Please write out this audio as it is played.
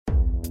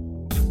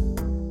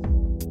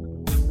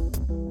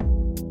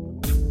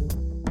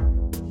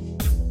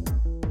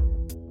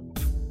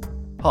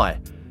Hi,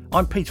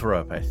 I'm Peter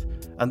Urpeth,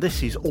 and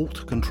this is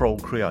Alt Control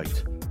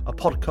Create, a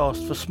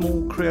podcast for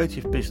small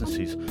creative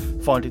businesses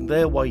finding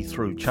their way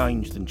through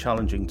changed and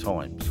challenging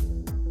times.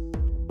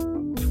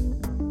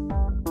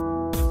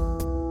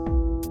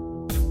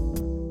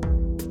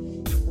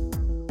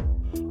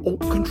 Alt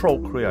Control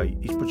Create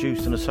is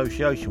produced in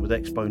association with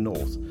Expo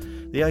North,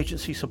 the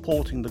agency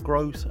supporting the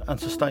growth and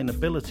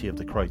sustainability of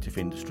the creative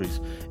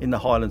industries in the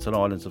Highlands and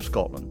Islands of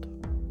Scotland.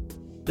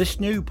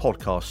 This new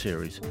podcast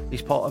series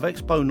is part of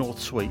Expo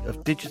North's suite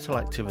of digital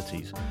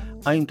activities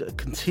aimed at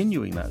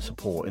continuing that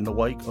support in the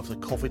wake of the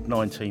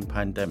COVID-19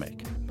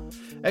 pandemic.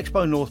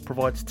 Expo North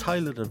provides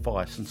tailored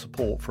advice and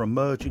support for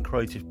emerging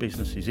creative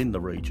businesses in the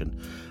region,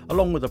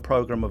 along with a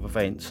programme of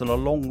events and a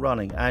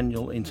long-running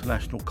annual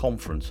international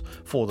conference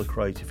for the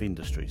creative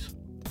industries.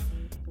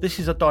 This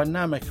is a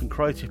dynamic and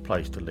creative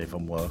place to live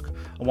and work,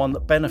 and one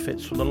that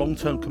benefits from the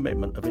long-term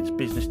commitment of its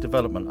business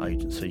development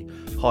agency,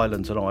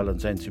 Highlands and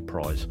Islands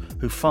Enterprise,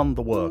 who fund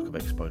the work of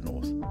Expo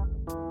North.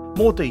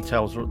 More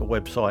details are at the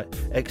website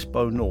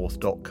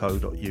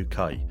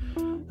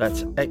exponorth.co.uk.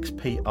 That's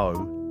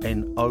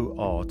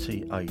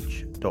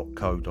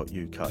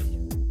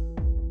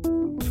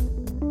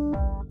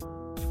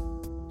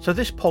exponorth.co.uk. So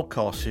this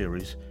podcast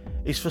series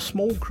is for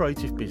small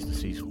creative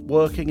businesses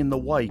working in the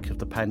wake of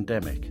the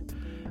pandemic.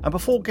 And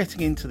before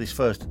getting into this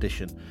first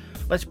edition,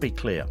 let's be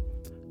clear.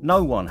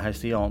 No one has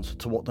the answer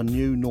to what the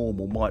new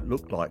normal might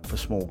look like for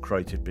small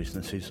creative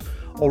businesses,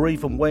 or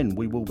even when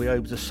we will be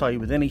able to say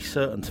with any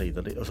certainty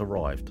that it has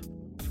arrived.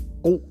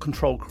 Alt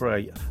Control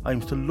Create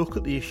aims to look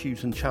at the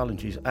issues and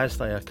challenges as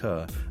they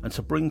occur and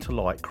to bring to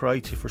light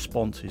creative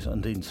responses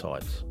and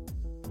insights.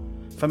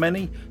 For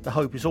many, the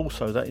hope is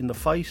also that in the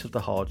face of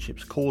the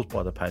hardships caused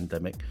by the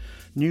pandemic,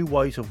 new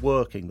ways of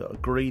working that are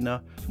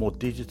greener, more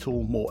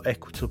digital, more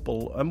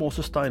equitable and more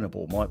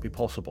sustainable might be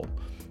possible,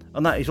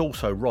 and that is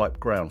also ripe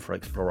ground for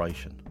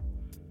exploration.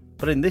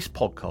 But in this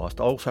podcast,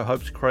 I also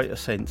hope to create a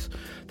sense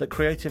that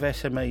creative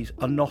SMEs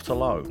are not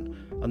alone,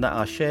 and that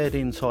our shared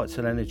insights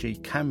and energy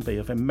can be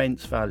of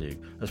immense value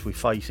as we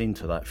face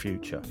into that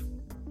future.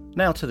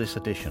 Now to this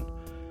edition.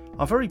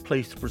 I'm very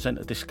pleased to present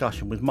a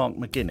discussion with Mark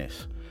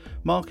McGuinness.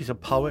 Mark is a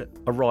poet,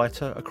 a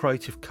writer, a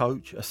creative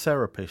coach, a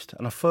therapist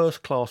and a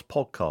first-class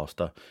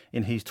podcaster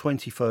in his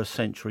 21st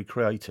Century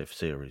Creative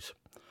series.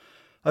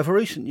 Over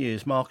recent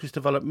years, Mark has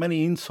developed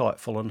many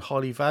insightful and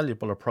highly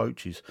valuable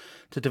approaches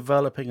to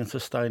developing and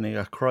sustaining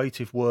a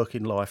creative work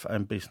in life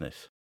and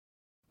business.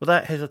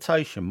 Without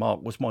hesitation,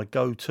 Mark was my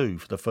go-to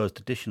for the first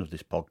edition of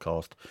this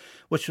podcast,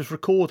 which was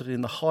recorded in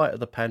the height of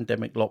the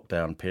pandemic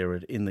lockdown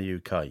period in the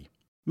UK.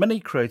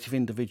 Many creative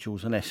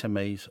individuals and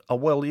SMEs are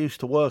well used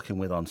to working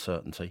with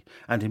uncertainty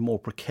and in more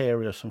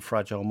precarious and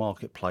fragile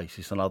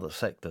marketplaces than other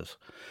sectors,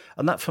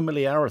 and that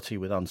familiarity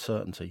with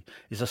uncertainty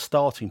is a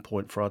starting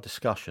point for our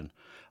discussion,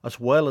 as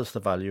well as the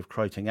value of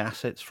creating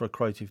assets for a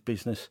creative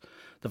business,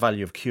 the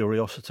value of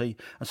curiosity,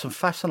 and some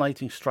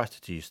fascinating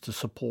strategies to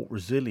support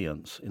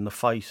resilience in the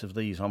face of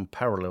these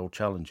unparalleled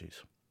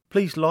challenges.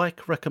 Please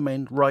like,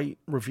 recommend, rate,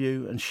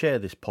 review and share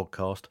this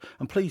podcast,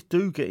 and please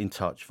do get in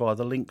touch via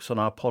the links on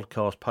our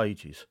podcast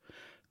pages.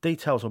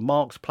 Details of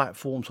Mark's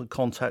platforms and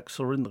contacts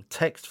are in the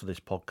text for this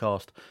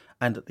podcast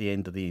and at the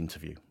end of the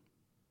interview.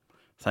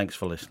 Thanks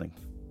for listening.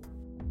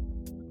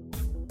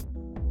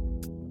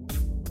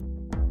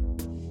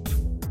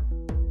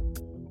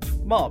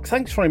 Mark,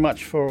 thanks very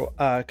much for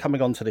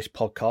coming on to this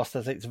podcast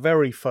as its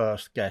very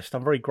first guest.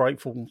 I'm very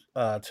grateful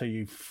to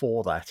you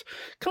for that.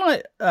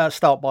 Can I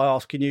start by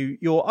asking you,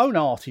 your own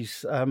art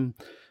is that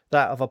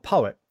of a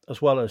poet,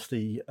 as well as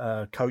the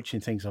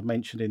coaching things I've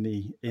mentioned in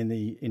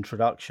the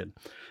introduction.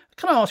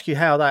 Can I ask you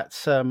how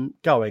that's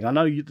going? I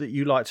know that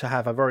you like to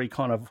have a very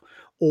kind of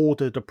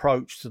ordered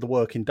approach to the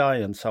working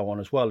day and so on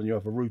as well, and you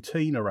have a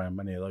routine around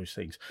many of those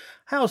things.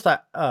 How's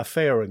that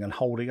faring and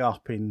holding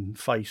up in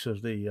face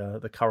of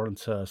the current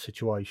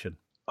situation?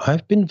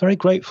 I've been very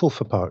grateful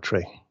for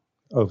poetry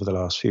over the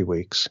last few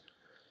weeks.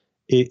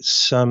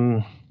 It's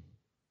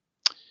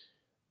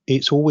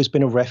always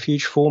been a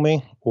refuge for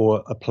me,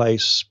 or a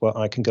place where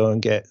I can go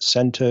and get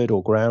centered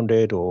or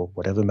grounded or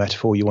whatever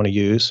metaphor you want to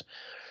use.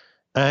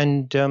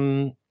 And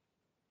I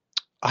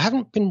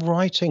haven't been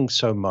writing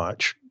so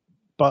much,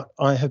 but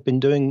I have been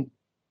doing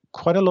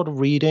quite a lot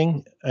of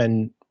reading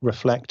and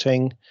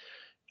reflecting.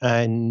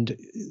 And,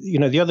 you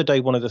know, the other day,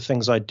 one of the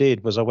things I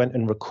did was I went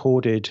and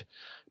recorded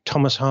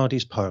Thomas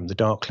Hardy's poem, The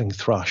Darkling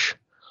Thrush,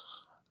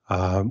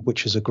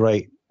 which is a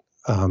great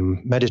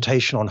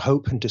meditation on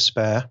hope and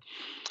despair.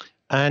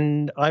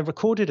 And I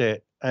recorded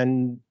it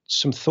and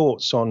some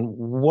thoughts on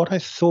what I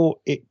thought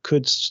it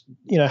could,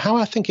 you know, how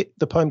I think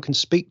the poem can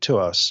speak to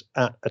us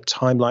at a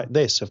time like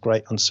this of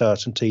great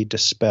uncertainty,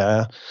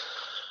 despair.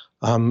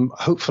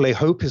 Hopefully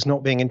hope is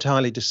not being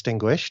entirely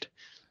distinguished,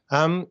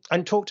 and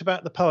talked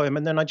about the poem.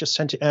 And then I just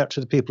sent it out to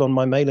the people on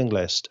my mailing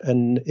list.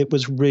 And it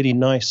was really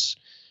nice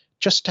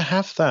just to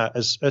have that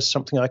as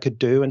something I could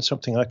do and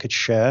something I could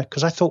share.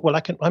 Because I thought, well,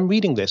 I'm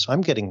reading this,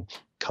 I'm getting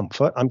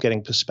comfort, I'm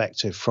getting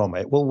perspective from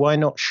it. Well, why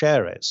not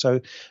share it? So,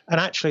 and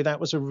actually that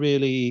was a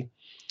really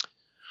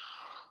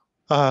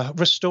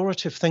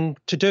restorative thing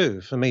to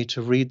do for me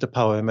to read the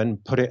poem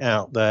and put it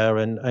out there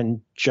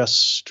and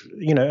just,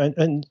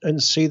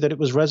 and see that it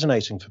was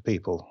resonating for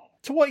people.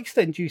 To what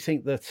extent do you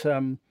think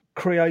that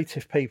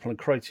creative people and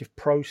creative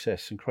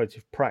process and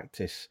creative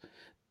practice,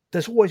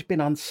 there's always been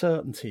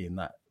uncertainty in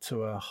that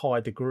to a high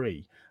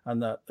degree,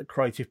 and that the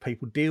creative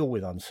people deal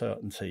with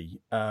uncertainty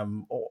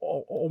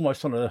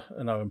almost on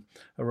a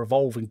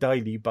revolving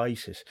daily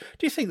basis?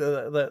 Do you think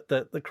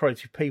that the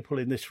creative people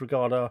in this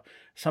regard are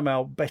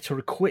somehow better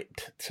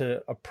equipped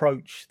to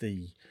approach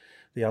the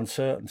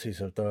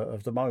uncertainties of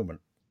the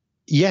moment?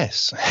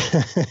 Yes,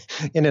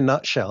 in a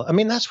nutshell. I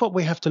mean, that's what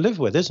we have to live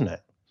with, isn't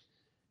it?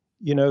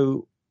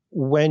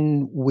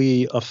 When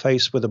we are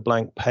faced with a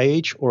blank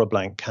page or a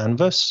blank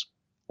canvas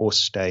or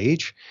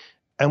stage,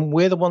 and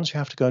we're the ones who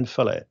have to go and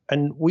fill it.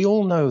 And we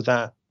all know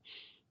that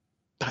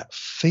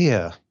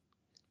fear,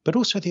 but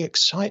also the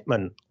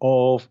excitement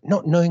of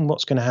not knowing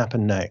what's going to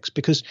happen next.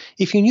 Because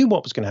if you knew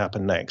what was going to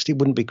happen next, it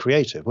wouldn't be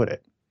creative, would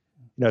it?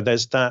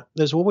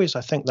 There's always,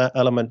 I think, that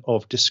element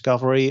of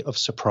discovery, of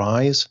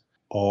surprise,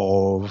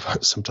 of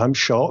sometimes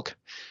shock,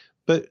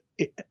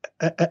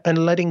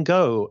 and letting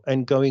go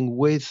and going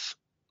with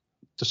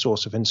the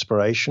source of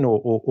inspiration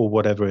or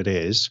whatever it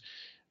is,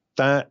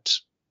 that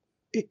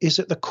is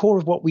at the core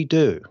of what we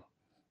do.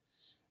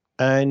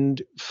 And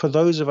for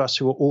those of us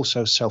who are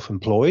also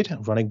self-employed,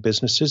 running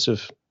businesses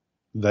of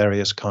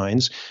various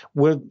kinds,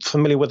 we're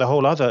familiar with a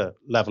whole other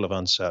level of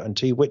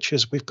uncertainty, which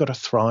is we've got to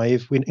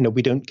thrive. We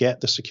don't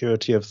get the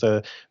security of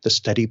the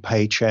steady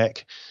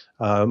paycheck.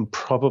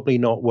 Probably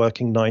not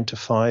working 9 to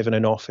 5 in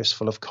an office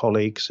full of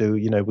colleagues who,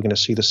 we're going to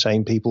see the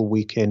same people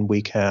week in,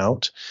 week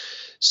out.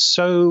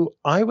 So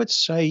I would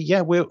say,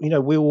 yeah, we're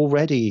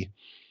already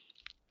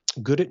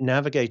good at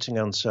navigating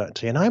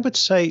uncertainty. And I would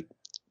say,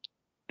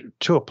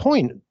 to a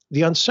point,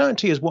 the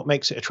uncertainty is what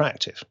makes it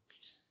attractive.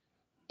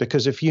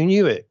 Because if you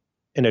knew it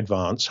in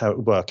advance, how it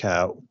would work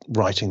out,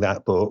 writing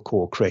that book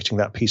or creating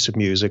that piece of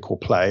music or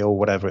play or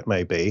whatever it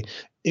may be,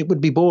 it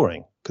would be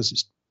boring because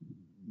it's,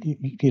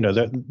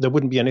 there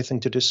wouldn't be anything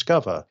to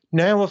discover.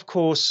 Now, of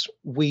course,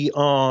 we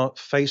are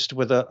faced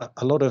with a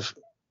lot of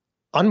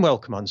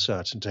unwelcome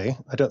uncertainty.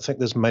 I don't think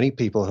there's many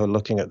people who are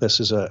looking at this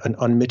as an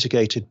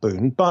unmitigated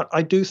boon, but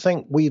I do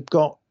think we've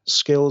got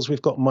skills,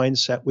 we've got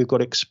mindset, we've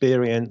got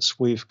experience,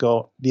 we've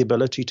got the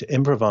ability to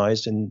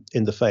improvise in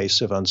the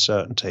face of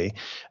uncertainty.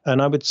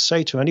 And I would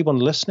say to anyone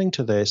listening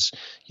to this,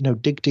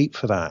 dig deep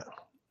for that,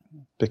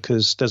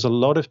 because there's a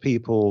lot of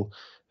people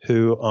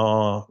who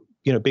are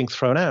being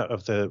thrown out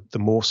of the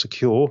more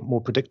secure,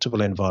 more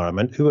predictable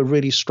environment, who are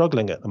really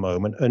struggling at the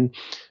moment. And,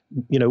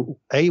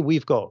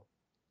 we've got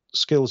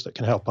skills that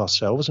can help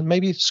ourselves and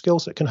maybe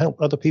skills that can help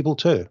other people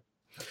too.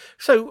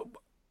 So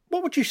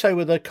what would you say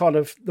were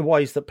the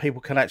ways that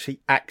people can actually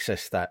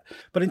access that?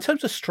 But in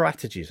terms of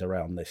strategies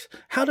around this,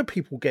 how do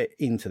people get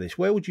into this?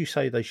 Where would you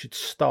say they should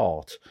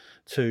start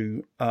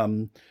to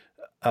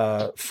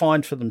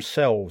find for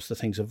themselves the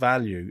things of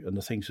value and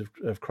the things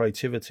of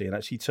creativity, and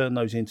actually turn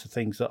those into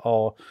things that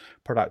are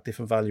productive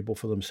and valuable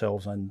for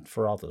themselves and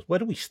for others? Where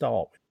do we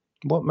start?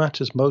 What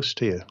matters most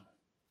to you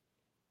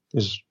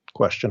is a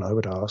question I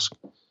would ask.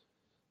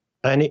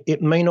 And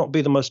it may not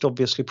be the most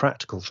obviously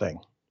practical thing.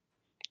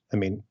 I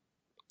mean,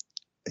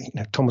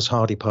 Thomas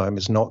Hardy poem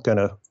is not going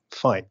to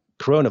fight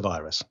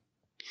coronavirus.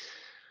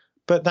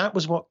 But that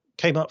was what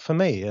came up for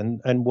me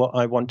and what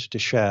I wanted to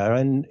share.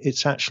 And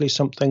it's actually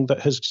something that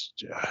has,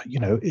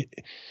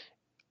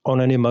 on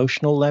an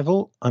emotional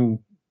level, I'm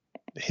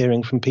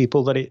hearing from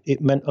people that it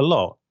meant a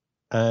lot.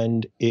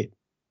 And it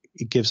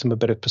gives them a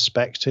bit of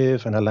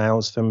perspective and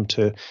allows them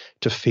to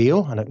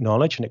feel and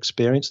acknowledge and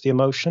experience the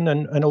emotion.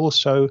 And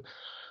also,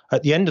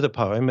 at the end of the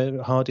poem,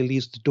 Hardy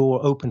leaves the door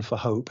open for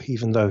hope,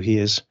 even though he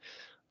is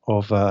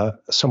of a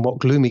somewhat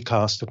gloomy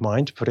cast of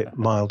mind, to put it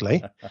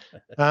mildly.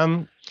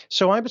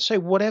 So I would say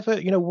whatever,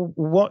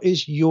 what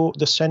is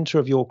the center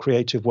of your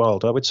creative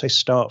world? I would say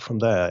start from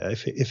there.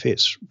 If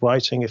it's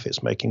writing, if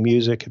it's making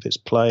music, if it's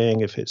playing,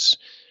 if it's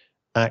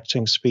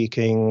acting,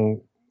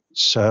 speaking,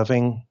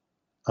 serving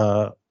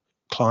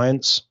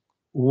clients,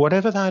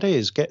 whatever that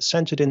is, get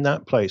centered in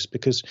that place,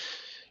 because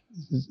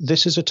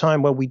this is a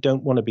time where we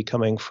don't want to be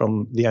coming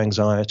from the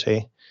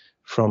anxiety,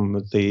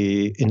 from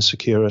the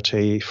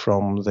insecurity,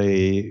 from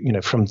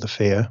the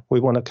fear. We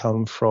want to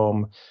come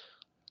from,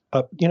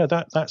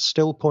 that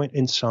still point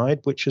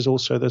inside, which is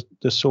also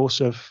the source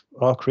of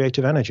our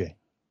creative energy.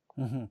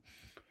 Mm-hmm.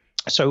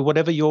 So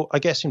whatever I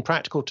guess in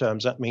practical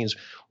terms, that means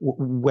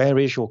where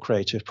is your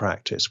creative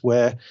practice?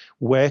 Where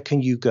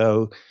can you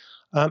go?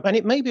 And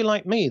it may be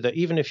like me, that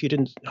even if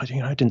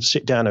I didn't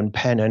sit down and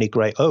pen any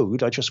great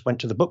ode, I just went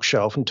to the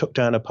bookshelf and took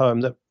down a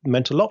poem that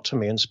meant a lot to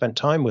me and spent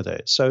time with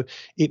it. So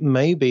it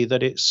may be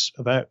that it's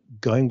about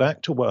going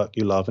back to work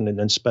you love and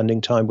then spending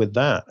time with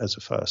that as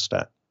a first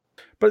step.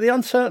 But the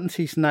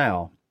uncertainties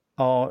now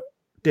are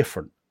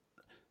different.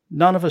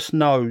 None of us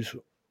knows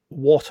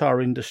what our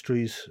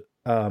industries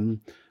will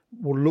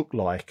look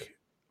like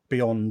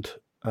beyond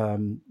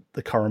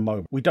the current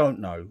moment. We don't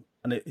know.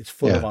 And it's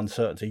full of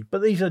uncertainty.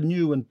 But these are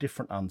new and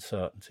different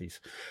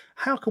uncertainties.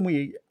 How can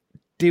we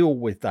deal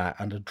with that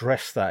and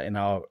address that in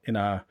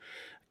our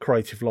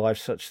creative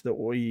lives such that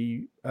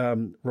we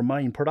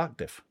remain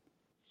productive?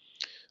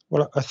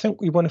 Well, I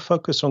think we want to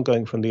focus on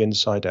going from the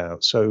inside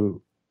out.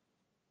 So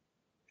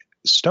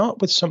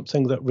start with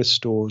something that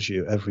restores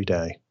you every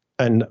day.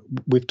 And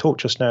we've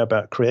talked just now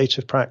about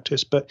creative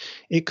practice, but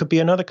it could be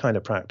another kind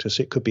of practice.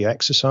 It could be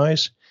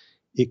exercise.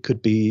 It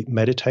could be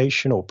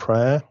meditation or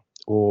prayer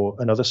or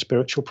another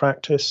spiritual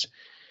practice.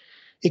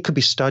 It could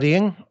be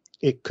studying.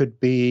 It could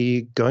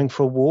be going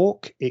for a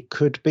walk. It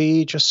could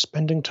be just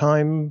spending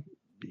time,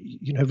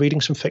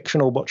 reading some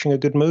fiction or watching a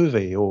good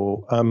movie,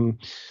 or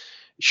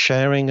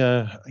sharing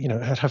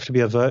it'd have to be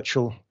a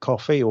virtual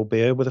coffee or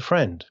beer with a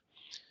friend.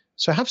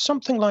 So have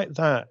something like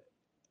that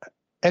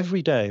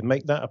every day.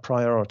 Make that a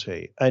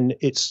priority. And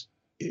it's,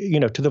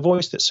 to the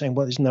voice that's saying,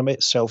 well, isn't that a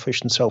bit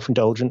selfish and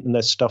self-indulgent and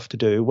there's stuff to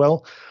do?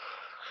 Well,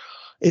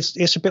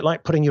 it's a bit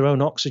like putting your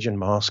own oxygen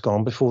mask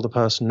on before the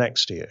person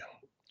next to you.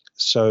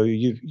 So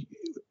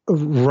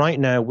right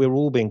now, we're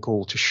all being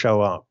called to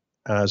show up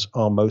as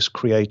our most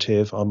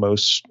creative, our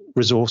most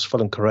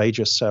resourceful and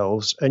courageous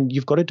selves. And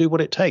you've got to do what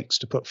it takes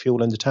to put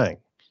fuel in the tank.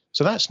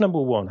 So that's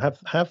number one.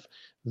 Have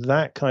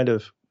that kind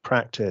of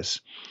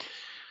practice.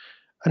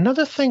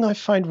 Another thing I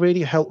find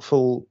really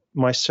helpful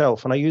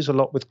myself, and I use a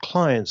lot with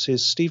clients,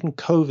 is Stephen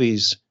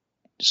Covey's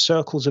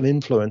circles of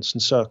influence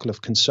and circle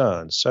of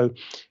concern. So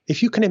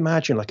if you can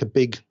imagine like a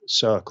big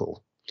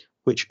circle,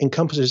 which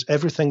encompasses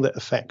everything that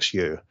affects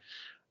you,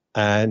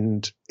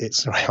 and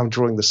I'm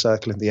drawing the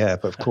circle in the air,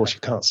 but of course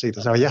you can't see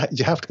this. So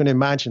you have to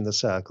imagine the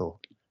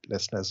circle,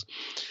 listeners.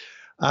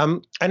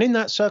 And in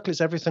that circle is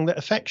everything that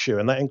affects you.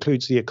 And that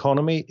includes the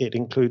economy. It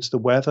includes the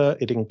weather.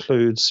 It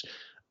includes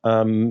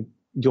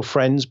your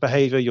friends'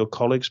 behavior, your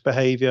colleagues'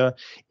 behavior.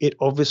 It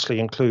obviously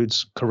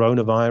includes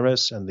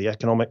coronavirus and the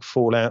economic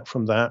fallout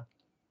from that.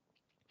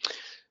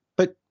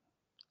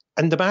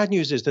 And the bad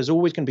news is there's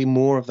always going to be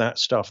more of that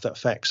stuff that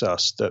affects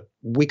us that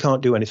we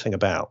can't do anything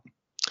about.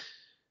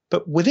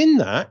 But within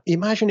that,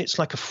 imagine it's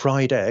like a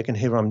fried egg, and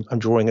here I'm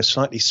drawing a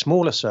slightly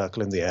smaller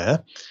circle in the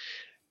air,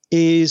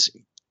 is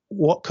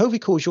what Covey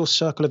calls your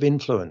circle of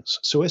influence.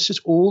 So this is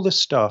all the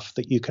stuff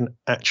that you can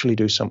actually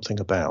do something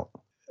about.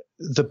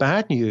 The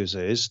bad news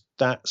is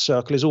that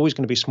circle is always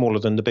going to be smaller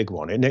than the big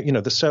one. And,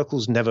 the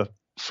circles never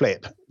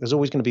flip. There's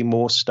always going to be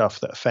more stuff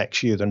that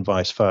affects you than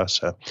vice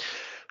versa.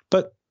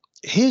 But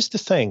here's the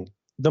thing.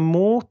 The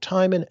more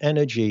time and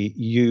energy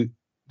you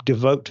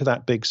devote to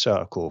that big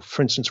circle,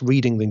 for instance,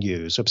 reading the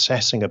news,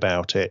 obsessing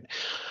about it,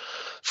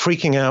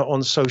 freaking out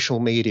on social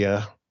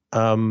media,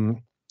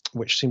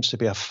 which seems to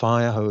be a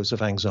fire hose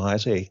of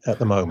anxiety at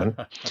the moment,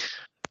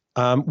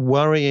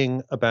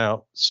 worrying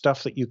about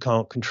stuff that you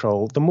can't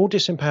control, the more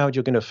disempowered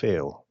you're going to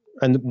feel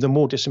and the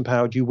more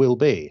disempowered you will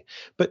be.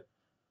 But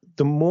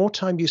the more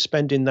time you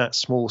spend in that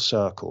small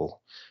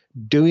circle,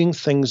 doing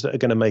things that are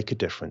going to make a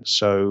difference.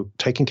 So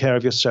taking care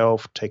of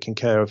yourself, taking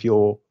care of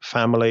your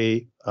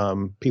family,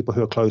 people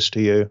who are close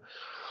to you,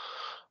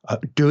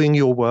 doing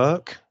your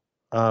work.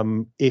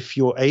 If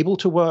you're able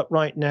to work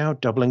right now,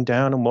 doubling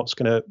down on what's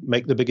going to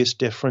make the biggest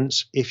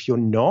difference. If you're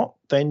not,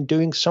 then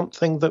doing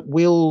something that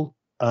will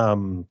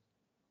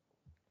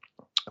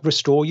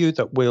restore you,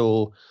 that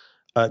will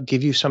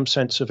give you some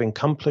sense of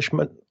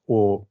accomplishment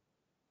or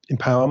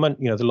empowerment.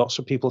 There are lots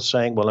of people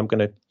saying, well, I'm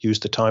going to use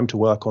the time to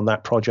work on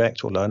that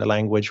project or learn a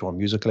language or a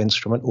musical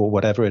instrument or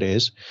whatever it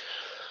is.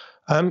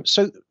 And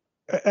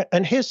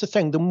here's the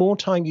thing, the more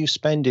time you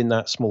spend in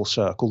that small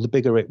circle, the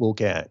bigger it will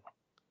get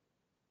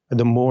and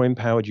the more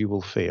empowered you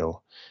will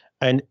feel.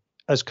 And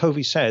as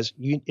Covey says,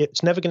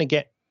 it's never going to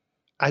get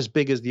as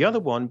big as the other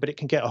one, but it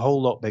can get a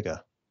whole lot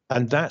bigger.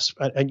 And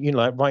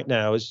like right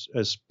now,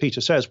 as Peter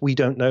says, we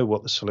don't know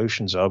what the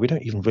solutions are. We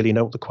don't even really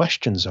know what the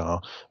questions are.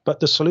 But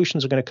the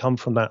solutions are going to come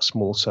from that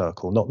small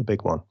circle, not the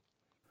big one.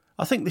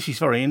 I think this is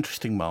very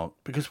interesting, Mark,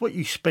 because what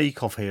you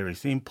speak of here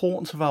is the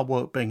importance of our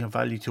work being of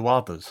value to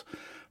others,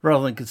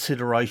 rather than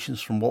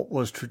considerations from what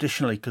was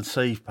traditionally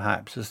conceived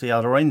perhaps as the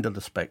other end of the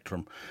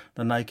spectrum,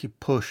 the naked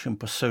push and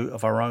pursuit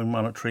of our own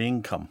monetary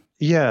income.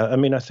 Yeah,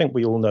 I think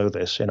we all know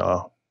this in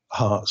our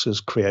hearts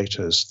as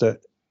creators, that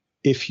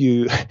if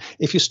you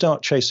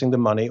start chasing the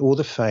money or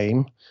the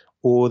fame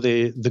or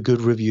the good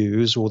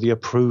reviews or the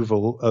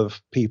approval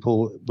of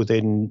people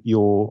within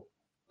your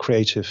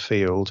creative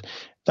field,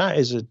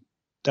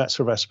 that's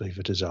a recipe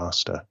for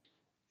disaster.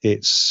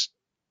 It's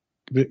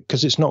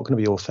because it's not going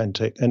to be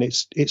authentic and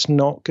it's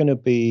not going to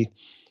be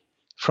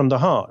from the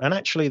heart. And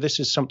actually, this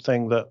is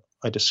something that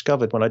I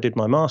discovered when I did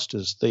my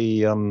master's.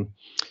 The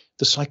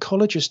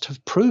psychologists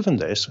have proven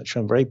this, which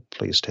I'm very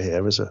pleased to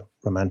hear as a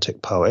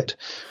romantic poet,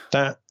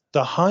 that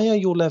the higher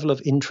your level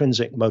of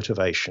intrinsic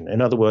motivation, in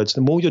other words,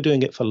 the more you're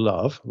doing it for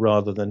love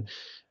rather than,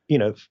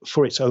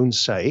 for its own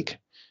sake,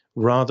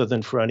 rather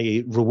than for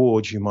any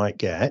rewards you might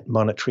get,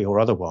 monetary or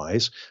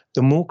otherwise,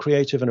 the more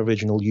creative and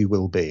original you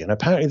will be. And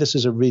apparently this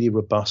is a really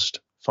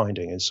robust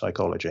finding in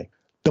psychology.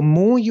 The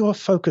more you are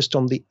focused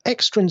on the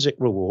extrinsic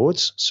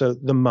rewards, so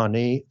the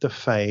money, the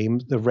fame,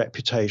 the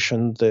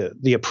reputation,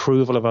 the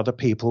approval of other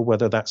people,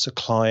 whether that's a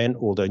client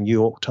or the New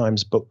York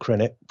Times book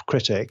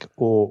critic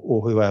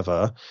or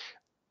whoever,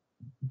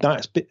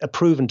 that's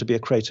proven to be a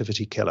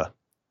creativity killer.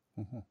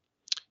 Mm-hmm.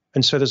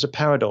 And so there's a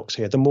paradox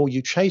here. The more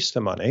you chase the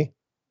money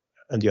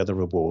and the other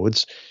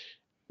rewards,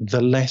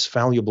 the less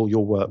valuable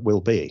your work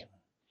will be,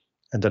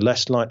 and the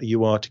less likely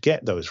you are to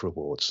get those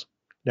rewards.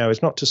 Now,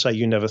 it's not to say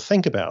you never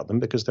think about them,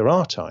 because there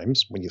are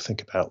times when you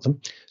think about them,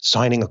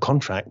 signing a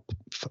contract,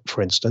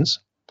 for instance.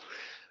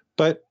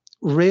 But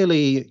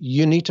really,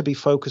 you need to be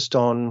focused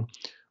on,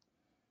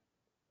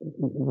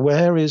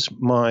 where is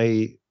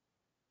my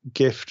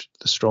gift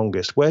the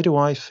strongest? Where do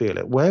I feel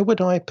it? Where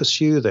would I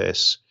pursue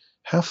this?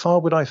 How far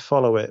would I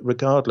follow it,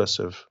 regardless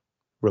of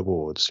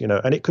rewards?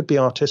 And it could be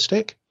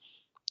artistic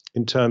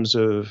in terms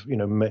of,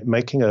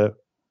 making a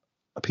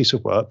piece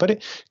of work, but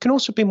it can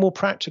also be more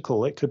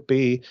practical. It could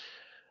be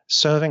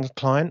serving a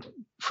client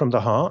from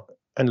the heart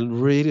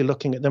and really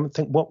looking at them and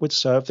think, what would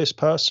serve this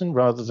person,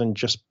 rather than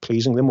just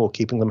pleasing them or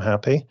keeping them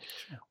happy?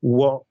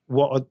 What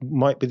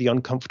might be the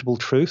uncomfortable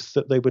truth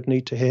that they would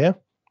need to hear?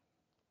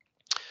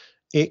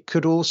 It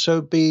could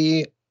also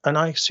be, and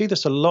I see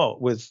this a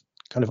lot with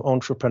kind of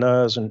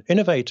entrepreneurs and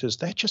innovators,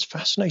 they're just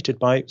fascinated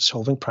by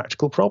solving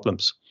practical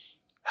problems.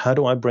 How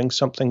do I bring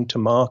something to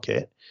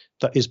market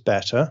that is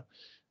better,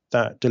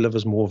 that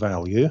delivers more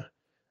value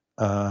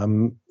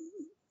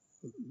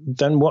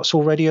than what's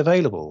already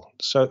available?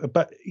 So,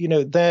 but,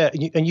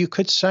 and you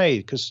could say,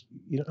 because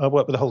I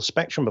work with a whole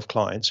spectrum of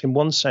clients, in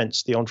one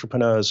sense, the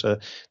entrepreneurs are,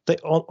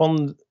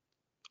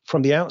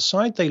 from the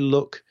outside, they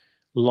look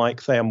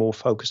like they are more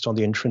focused on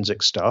the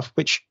intrinsic stuff,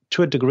 which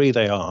to a degree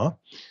they are.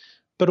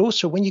 But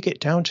also, when you get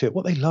down to it,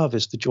 what they love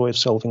is the joy of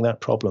solving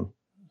that problem,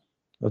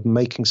 of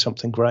making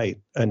something great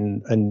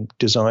and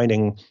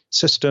designing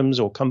systems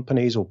or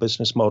companies or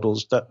business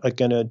models that are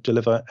going to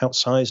deliver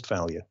outsized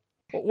value.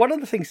 One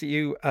of the things that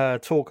you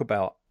talk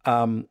about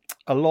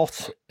a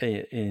lot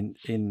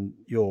in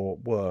your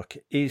work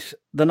is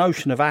the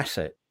notion of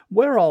asset.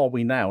 Where are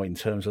we now in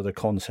terms of the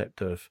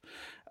concept of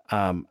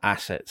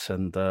assets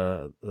and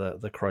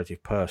the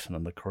creative person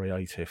and the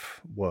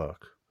creative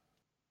work?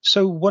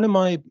 So one of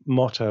my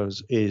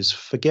mottos is,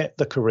 forget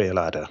the career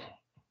ladder,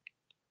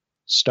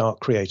 start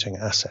creating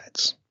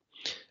assets.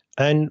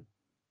 And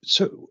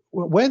so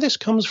where this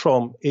comes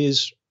from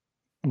is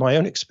my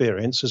own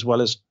experience, as well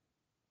as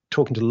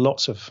talking to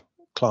lots of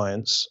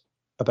clients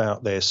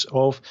about this,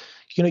 of,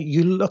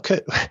 you look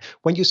at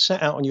when you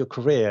set out on your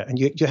career and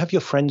you have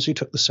your friends who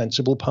took the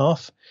sensible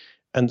path,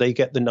 and they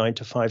get the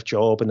 9-to-5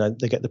 job, and then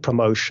they get the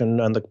promotion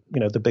and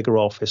the bigger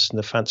office and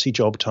the fancy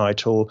job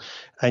title.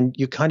 And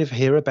you kind of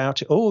hear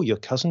about it. Oh, your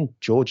cousin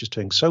George is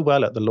doing so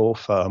well at the law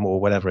firm,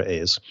 or whatever it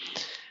is.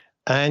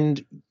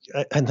 And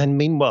then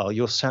meanwhile,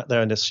 you're sat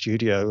there in a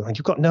studio and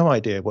you've got no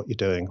idea what you're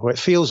doing, or it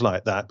feels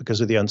like that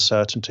because of the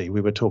uncertainty we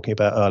were talking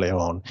about earlier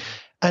on.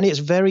 And it's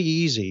very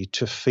easy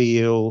to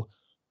feel,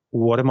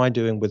 what am I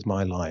doing with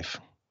my life?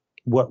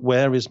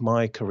 Where is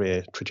my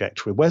career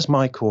trajectory? Where's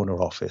my corner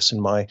office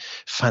and my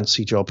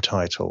fancy job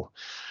title?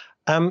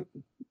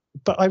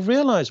 But I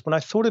realized when I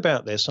thought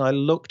about this and I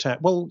looked at,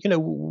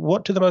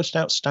 what do the most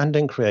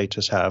outstanding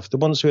creators have? The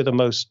ones who are the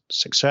most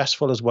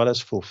successful as well as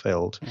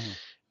fulfilled. Mm.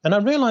 And I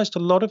realized a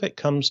lot of it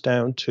comes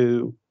down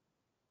to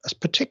a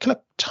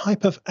particular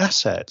type of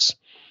assets.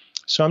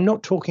 So I'm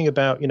not talking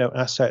about,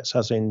 assets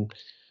as in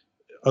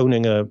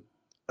owning a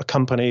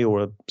company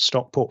or a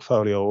stock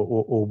portfolio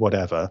or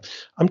whatever.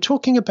 I'm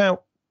talking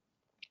about,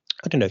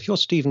 I don't know, if you're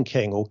Stephen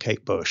King or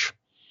Kate Bush,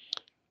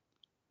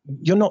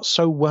 you're not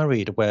so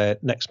worried where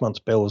next month's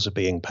bills are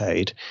being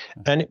paid.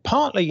 And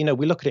partly,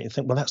 we look at it and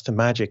think, well, that's the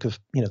magic of,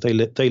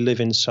 they live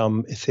in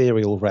some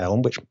ethereal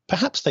realm, which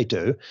perhaps they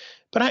do.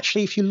 But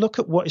actually, if you look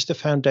at what is the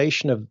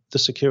foundation of the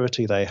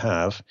security they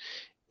have,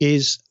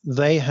 is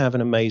they have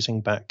an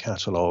amazing back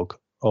catalogue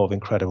of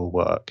incredible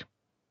work.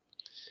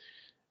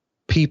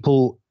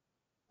 People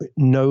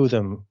know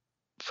them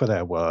for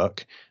their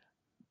work,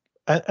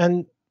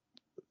 and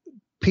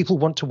people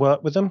want to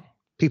work with them.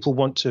 People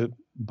want to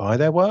buy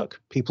their work.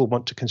 People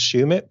want to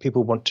consume it.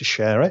 People want to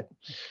share it.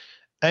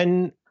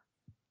 And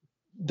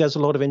there's a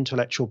lot of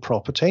intellectual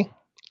property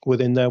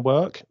within their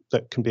work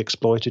that can be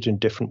exploited in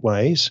different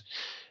ways.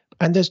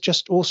 And they're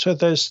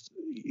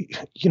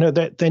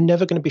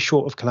never going to be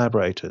short of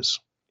collaborators.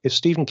 If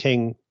Stephen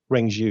King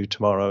rings you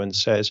tomorrow and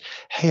says,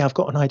 hey, I've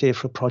got an idea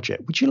for a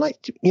project, would you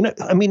like to,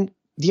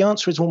 the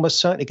answer is almost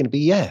certainly going to be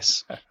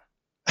yes.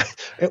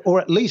 Or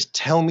at least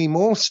tell me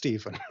more,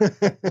 Stephen.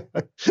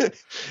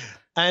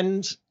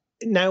 And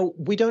now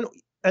we don't,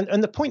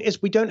 and the point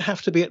is, we don't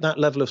have to be at that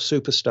level of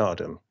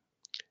superstardom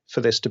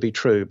for this to be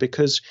true,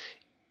 because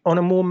on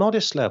a more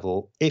modest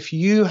level, if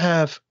you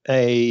have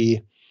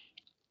say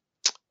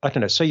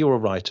you're a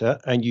writer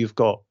and you've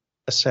got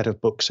a set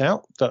of books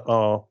out that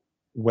are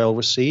well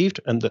received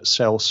and that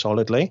sell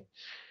solidly,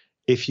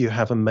 if you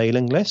have a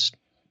mailing list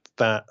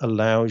that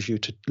allows you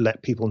to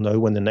let people know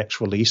when the next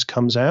release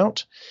comes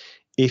out,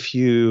 if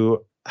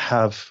you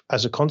have,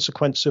 as a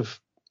consequence of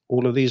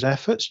all of these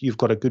efforts, you've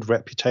got a good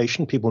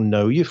reputation, people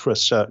know you for a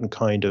certain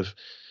kind of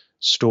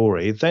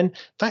story, then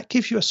that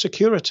gives you a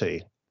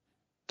security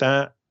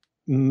that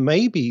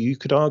maybe you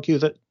could argue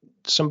that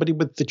somebody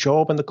with the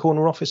job in the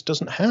corner office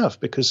doesn't have,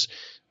 because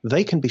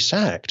they can be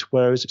sacked,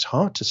 whereas it's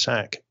hard to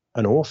sack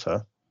an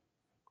author.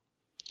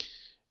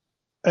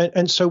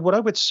 And so what I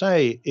would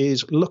say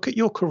is look at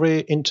your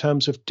career in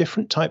terms of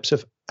different types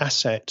of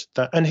asset.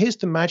 And here's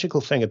the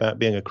magical thing about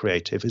being a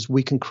creative is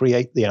we can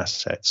create the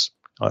assets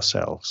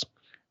ourselves,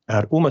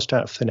 almost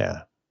out of thin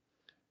air.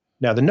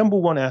 Now, the number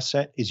one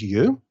asset is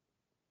you.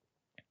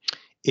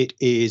 It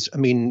is, I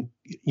mean,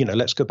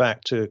 let's go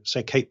back to,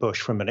 say, Kate Bush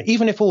for a minute.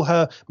 Even if all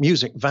her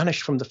music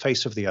vanished from the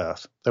face of the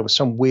earth, there was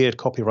some weird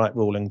copyright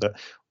ruling that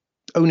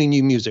only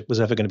new music was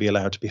ever going to be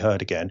allowed to be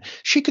heard again,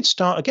 she could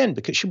start again,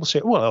 because she will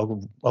say,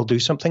 well, I'll do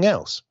something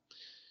else.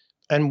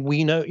 And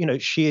we know,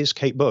 she is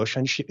Kate Bush,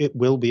 and it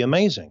will be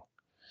amazing.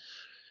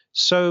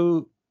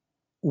 So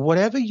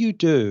whatever you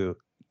do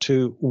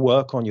to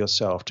work on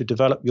yourself, to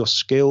develop your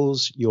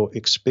skills, your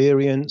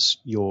experience,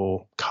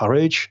 your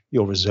courage,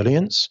 your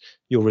resilience,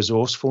 your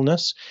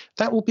resourcefulness,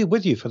 that will be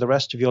with you for the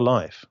rest of your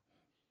life.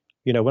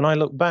 When I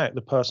look back,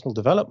 the personal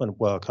development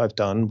work I've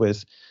done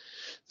with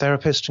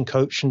therapists and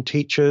coach and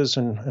teachers,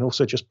 and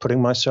also just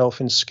putting myself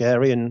in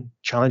scary and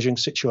challenging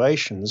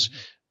situations,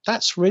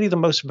 that's really the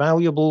most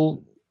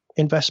valuable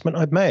investment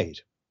I've made.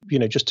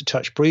 Just to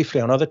touch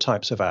briefly on other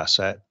types of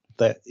asset,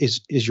 that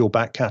is your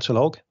back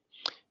catalogue.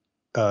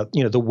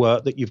 The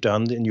work that you've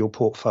done in your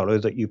portfolio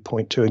that you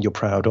point to and you're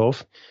proud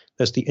of.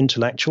 There's the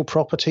intellectual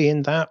property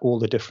in that, all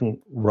the different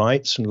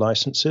rights and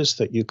licenses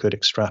that you could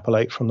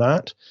extrapolate from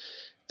that.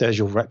 There's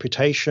your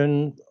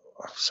reputation,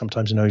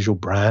 sometimes known as your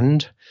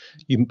brand.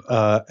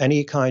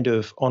 Any kind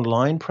of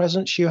online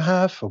presence you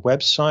have, a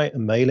website, a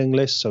mailing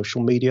list,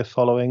 social media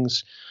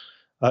followings,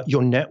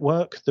 your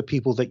network, the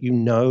people that you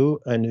know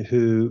and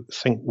who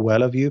think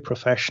well of you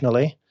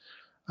professionally.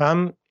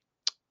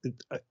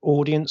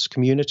 Audience,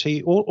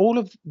 community, all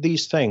of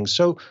these things.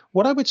 So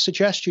what I would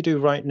suggest you do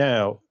right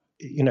now,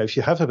 if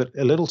you have a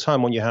little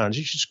time on your hands,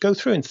 you just go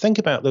through and think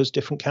about those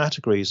different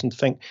categories and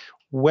think,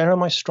 where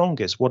am I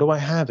strongest? What do I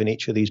have in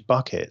each of these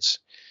buckets?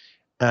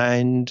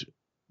 And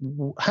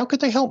how could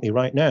they help me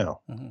right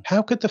now? Mm-hmm.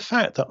 How could the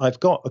fact that I've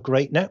got a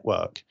great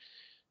network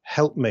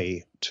help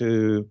me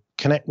to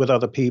connect with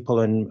other people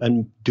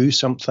and do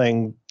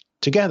something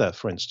together,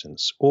 for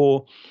instance?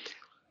 Or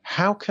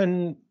how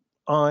can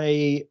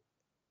I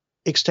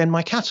extend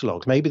my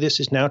catalog? Maybe this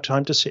is now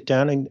time to sit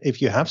down and,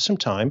 if you have some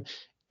time,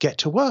 get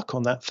to work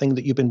on that thing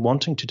that you've been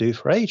wanting to do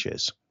for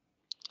ages.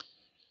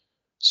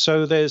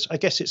 So I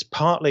guess it's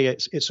partly,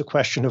 it's a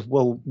question of,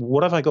 well,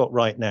 what have I got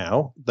right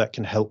now that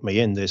can help me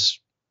in this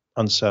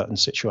uncertain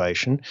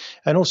situation?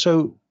 And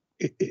also,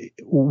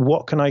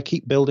 what can I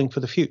keep building for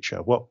the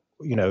future? What,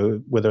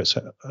 whether it's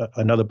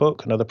another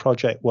book, another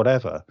project,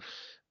 whatever,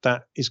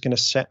 that is going to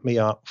set me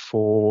up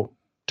to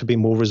be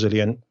more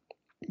resilient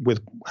with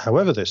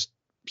however this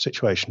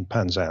situation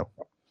pans out.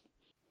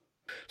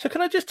 So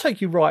can I just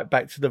take you right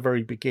back to the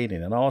very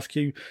beginning and ask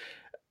you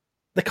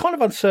the kind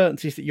of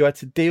uncertainties that you had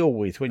to deal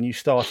with when you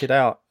started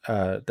out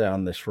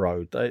down this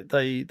road?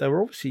 They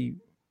were obviously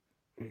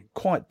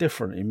quite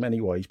different in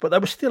many ways, but there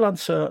were still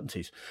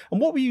uncertainties.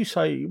 And what would you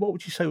say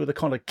were the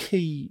kind of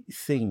key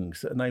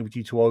things that enabled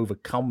you to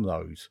overcome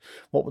those?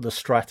 What were the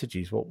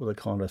strategies? What were the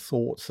kind of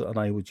thoughts that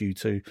enabled you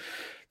to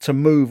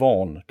move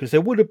on? Because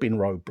there would have been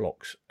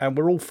roadblocks, and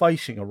we're all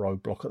facing a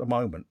roadblock at the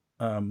moment.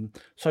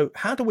 So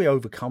how do we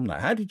overcome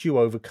that? How did you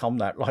overcome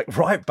that, like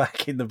right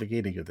back in the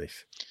beginning of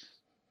this?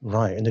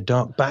 Right, in the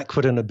dark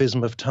backward and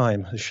abysm of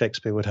time, as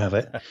Shakespeare would have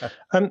it.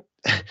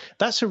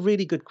 That's a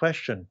really good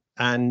question.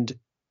 And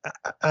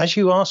as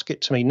you ask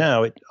it to me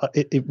now,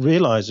 it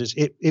realizes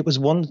it was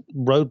one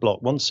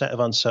roadblock, one set of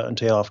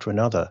uncertainty after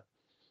another.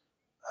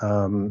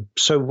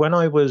 So when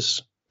I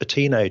was a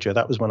teenager,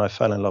 that was when I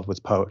fell in love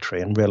with poetry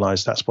and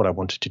realized that's what I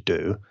wanted to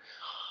do.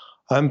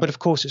 But of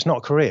course, it's not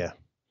a career.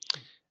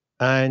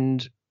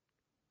 And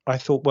I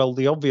thought, well,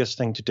 the obvious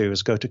thing to do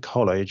is go to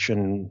college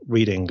and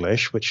read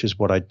English, which is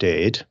what I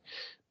did.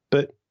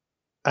 And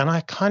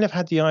I kind of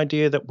had the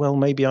idea that, well,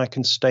 maybe I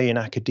can stay in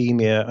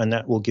academia and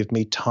that will give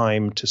me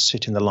time to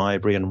sit in the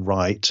library and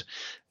write,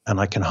 and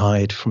I can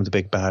hide from the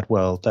big bad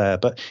world there.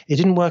 But it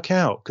didn't work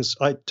out, because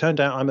it turned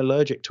out I'm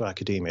allergic to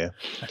academia.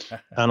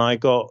 And I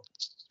got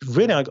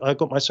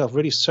myself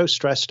really so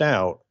stressed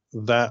out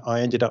that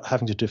I ended up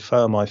having to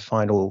defer my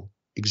final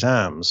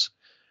exams.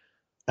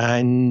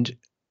 And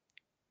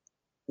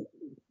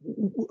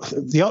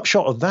the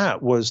upshot of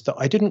that was that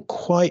I didn't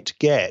quite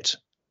get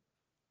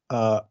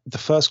the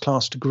first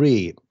class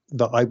degree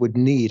that I would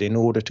need in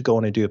order to go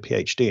on and do a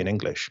PhD in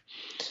English.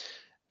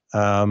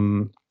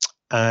 And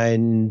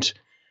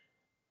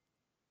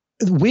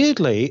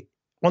weirdly,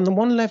 on the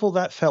one level,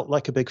 that felt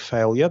like a big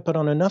failure. But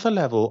on another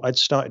level, I'd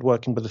started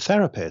working with a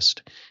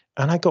therapist,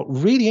 and I got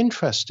really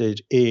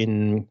interested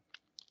in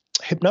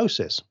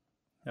hypnosis.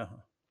 Uh-huh.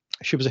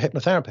 She was a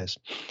hypnotherapist.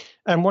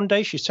 And one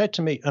day she said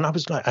to me, and I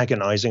was like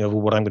agonizing over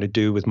what I'm going to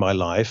do with my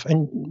life.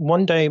 And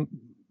one day,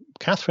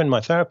 Catherine,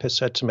 my therapist,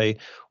 said to me,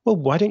 well,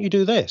 why don't you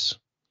do this?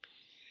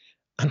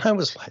 And I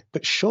was like,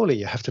 but surely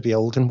you have to be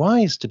old and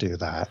wise to do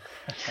that.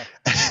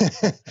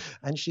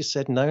 And she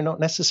said, no, not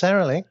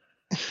necessarily.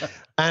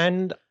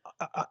 And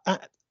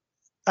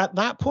at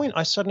that point,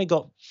 I suddenly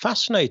got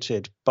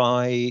fascinated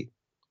by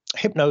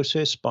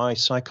hypnosis, by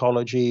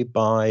psychology,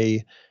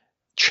 by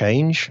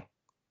change.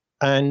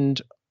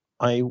 And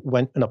I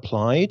went and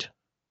applied.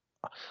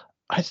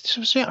 I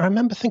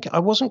remember thinking I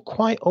wasn't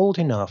quite old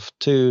enough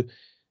to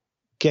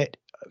get,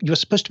 you were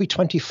supposed to be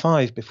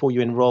 25 before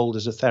you enrolled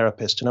as a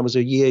therapist. And I was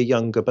a year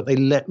younger, but they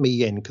let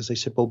me in because they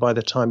said, well, by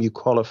the time you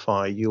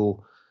qualify,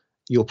 you'll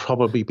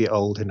probably be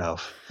old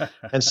enough.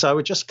 And so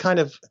I just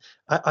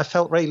I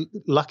felt very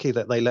lucky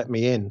that they let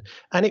me in.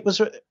 And it was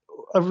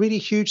a really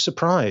huge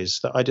surprise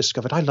that I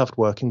discovered I loved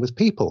working with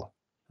people,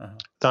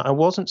 that I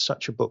wasn't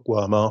such a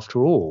bookworm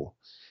after all.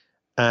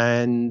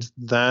 And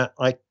that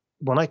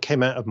when I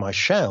came out of my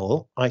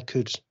shell, I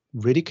could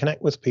really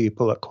connect with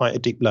people at quite a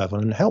deep level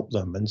and help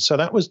them. And so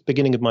that was the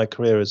beginning of my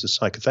career as a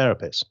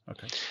psychotherapist.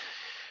 Okay.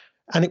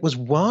 And it was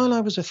while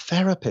I was a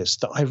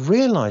therapist that I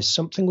realized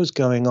something was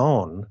going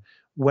on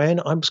when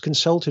I was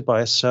consulted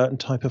by a certain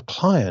type of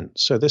client.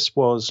 So this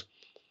was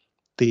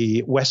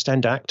the West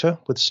End actor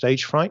with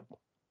stage fright,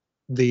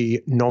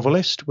 the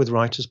novelist with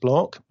writer's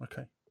block,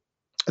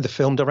 the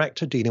film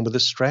director dealing with the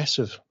stress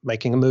of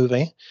making a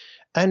movie.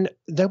 And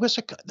there was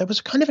a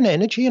kind of an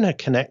energy and a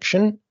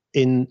connection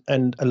and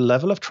a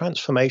level of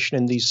transformation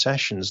in these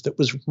sessions that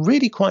was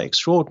really quite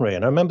extraordinary.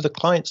 And I remember the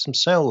clients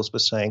themselves were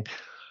saying,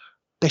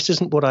 this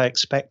isn't what I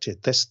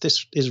expected. This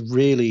is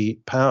really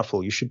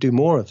powerful. You should do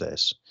more of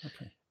this.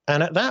 Okay.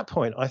 And at that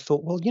point, I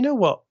thought, well, you know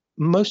what?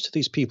 Most of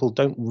these people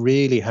don't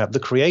really have, the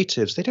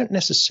creatives, they don't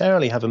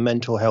necessarily have a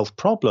mental health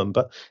problem,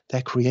 but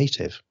they're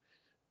creative.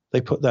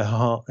 They put their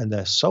heart and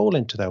their soul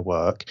into their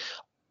work.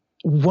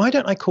 Why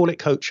don't I call it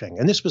coaching?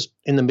 And this was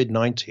in the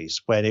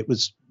mid-90s when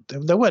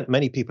there weren't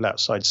many people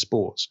outside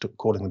sports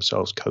calling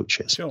themselves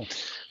coaches. Sure.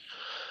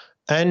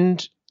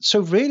 And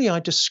so really I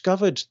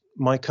discovered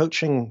my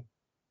coaching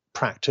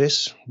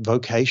practice,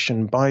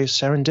 vocation by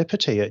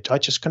serendipity. I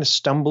just kind of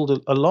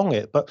stumbled along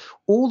it. But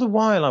all the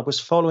while I was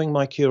following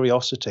my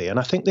curiosity. And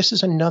I think this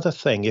is another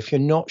thing. If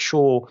you're not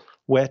sure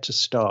where to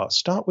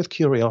start with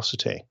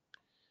curiosity,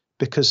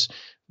 because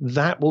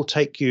that will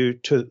take you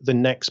to the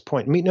next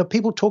point. I mean,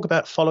 people talk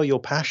about follow your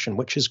passion,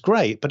 which is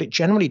great, but it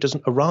generally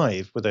doesn't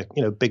arrive with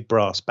a big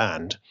brass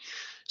band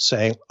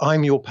saying,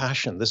 I'm your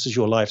passion, this is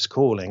your life's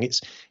calling.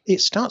 It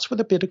starts with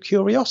a bit of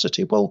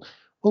curiosity. Well,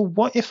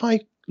 what if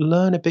I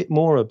learn a bit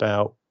more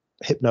about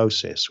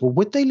hypnosis? Well,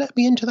 would they let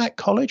me into that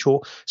college?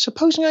 Or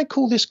supposing I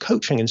call this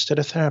coaching instead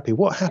of therapy,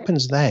 what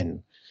happens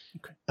then?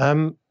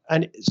 Okay.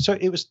 And so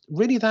it was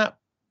really that.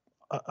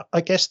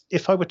 I guess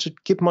if I were to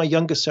give my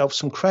younger self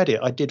some credit,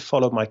 I did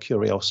follow my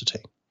curiosity,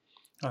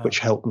 which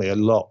helped me a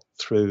lot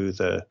through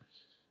the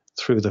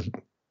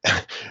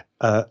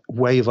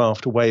wave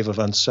after wave of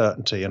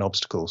uncertainty and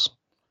obstacles.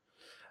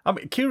 I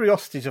mean,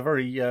 curiosity is a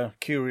very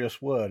curious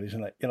word,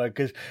 isn't it?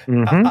 Because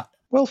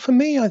well, for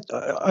me,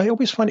 I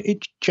always find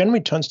it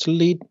generally tends to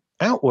lead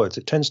outwards.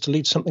 It tends to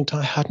lead something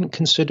I hadn't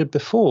considered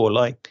before,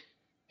 like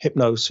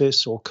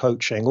hypnosis or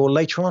coaching. Or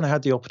later on, I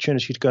had the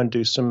opportunity to go and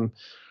do some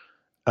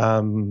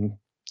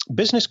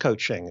business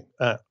coaching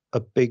at a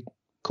big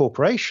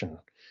corporation.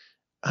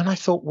 And I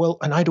thought, well,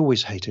 and I'd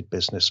always hated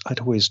business.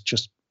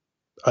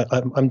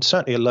 I'm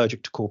certainly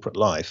allergic to corporate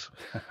life.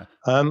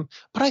 But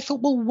I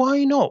thought, well,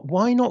 why not?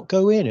 Why not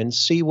go in and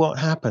see what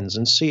happens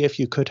and see if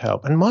you could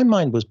help? And my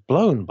mind was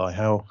blown by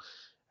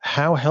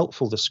how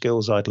helpful the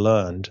skills I'd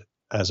learned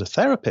as a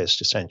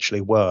therapist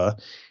essentially were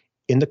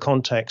in the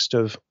context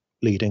of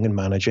leading and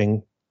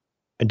managing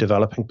and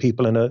developing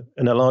people in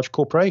a large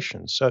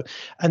corporation. So,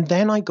 and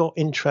then I got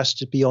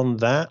interested beyond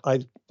that.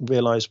 I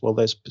realized, well,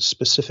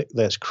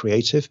 there's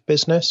creative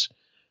business.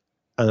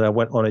 And I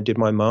went on and did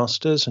my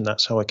master's, and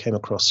that's how I came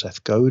across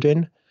Seth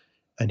Godin.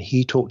 And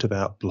he talked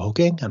about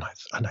blogging, and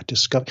I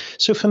discovered.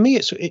 So for me,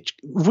 it's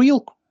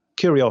real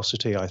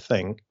curiosity, I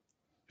think,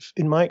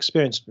 in my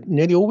experience,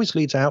 nearly always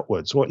leads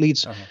outwards, or it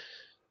leads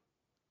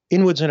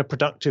inwards in a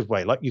productive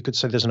way. Like you could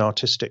say there's an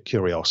artistic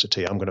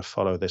curiosity. I'm going to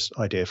follow this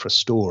idea for a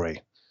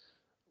story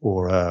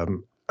or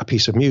a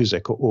piece of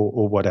music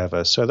or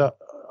whatever. So that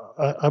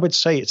I would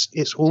say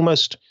it's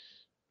almost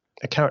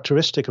a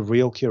characteristic of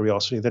real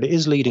curiosity that it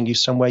is leading you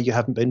somewhere you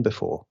haven't been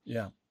before.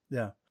 Yeah,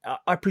 yeah.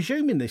 I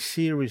presume in this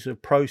series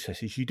of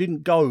processes, you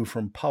didn't go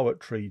from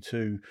poetry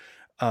to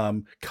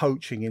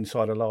coaching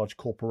inside a large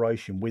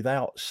corporation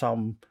without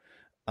some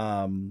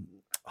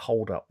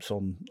hold-ups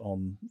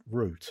on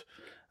route.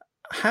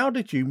 How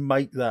did you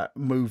make that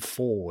move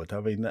forward?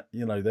 I mean,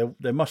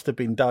 there must have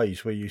been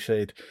days where you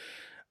said,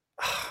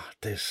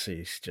 this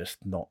is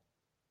just not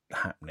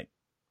happening.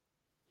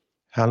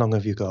 How long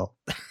have you got?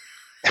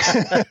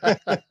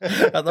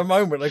 At the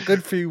moment, a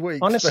good few weeks.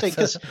 Honestly,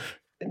 because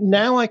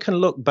now I can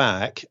look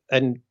back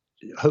and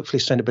hopefully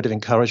send a bit of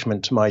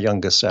encouragement to my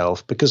younger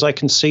self, because I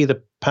can see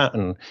the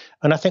pattern.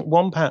 And I think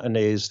one pattern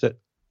is that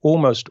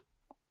almost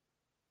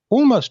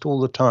almost all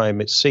the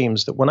time, it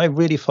seems that when I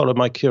really followed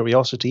my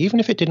curiosity, even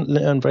if it didn't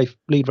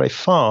lead very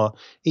far,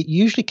 it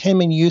usually came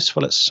in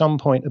useful at some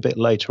point a bit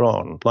later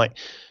on. Like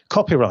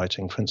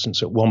copywriting, for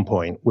instance, at one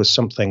point was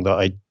something that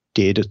I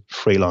did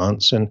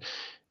freelance and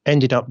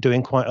ended up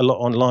doing quite a lot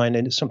online,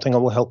 and it's something I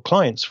will help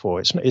clients for.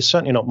 It's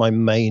certainly not my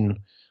main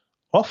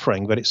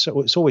offering, but it's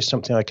always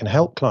something I can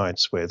help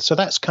clients with. So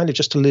that's kind of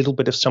just a little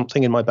bit of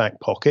something in my back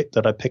pocket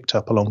that I picked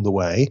up along the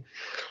way.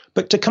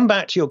 But to come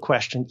back to your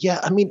question, yeah,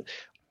 I mean,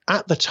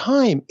 at the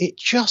time, it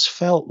just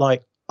felt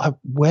like,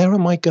 where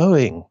am I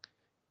going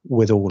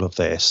with all of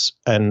this?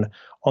 And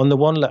on the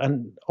one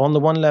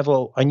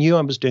level, I knew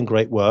I was doing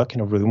great work in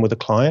a room with a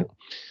client.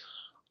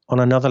 On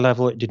another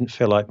level, it didn't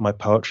feel like my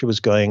poetry was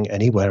going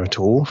anywhere at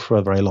all for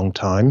a very long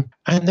time.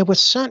 And there were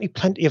certainly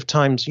plenty of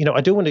times,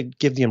 I do want to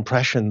give the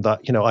impression that,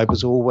 I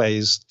was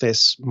always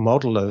this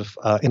model of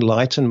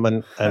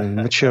enlightenment and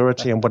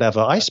maturity and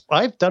whatever. I've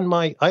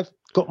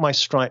got my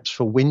stripes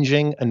for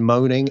whinging and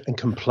moaning and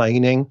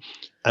complaining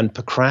and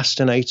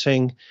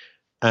procrastinating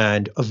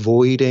and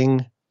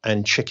avoiding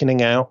and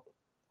chickening out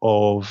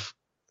of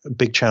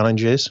big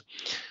challenges.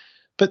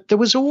 But there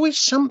was always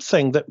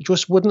something that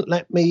just wouldn't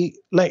let me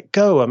let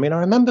go. I mean,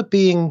 I remember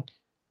being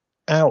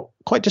out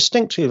quite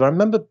distinctly. I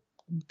remember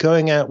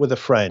going out with a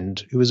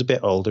friend who was a bit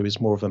older, who was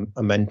more of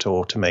a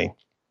mentor to me.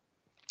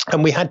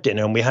 And we had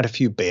dinner and we had a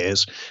few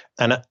beers.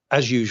 And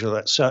as usual,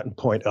 at a certain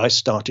point, I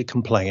started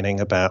complaining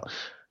about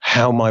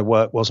how my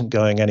work wasn't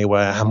going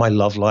anywhere, how my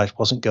love life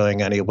wasn't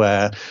going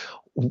anywhere,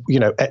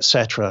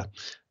 etc.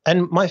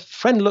 And my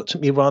friend looked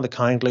at me rather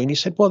kindly and he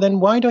said, well,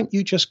 then why don't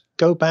you just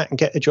go back and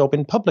get a job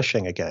in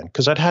publishing again?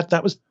 Because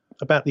that was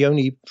about the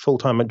only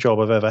full-time job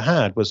I've ever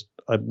had.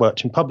 I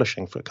worked in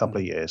publishing for a couple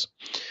of years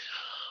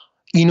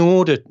in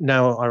order,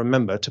 now I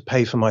remember, to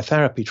pay for my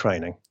therapy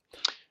training.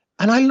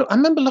 And I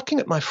remember looking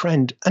at my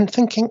friend and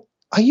thinking,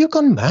 are you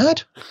gone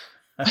mad?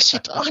 I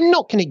said, I'm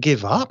not going to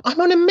give up. I'm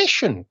on a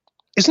mission.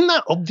 Isn't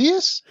that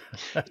obvious?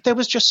 There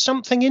was just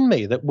something in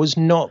me that was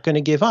not going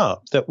to give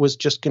up, that was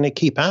just going to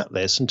keep at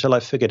this until I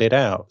figured it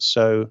out.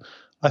 So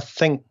I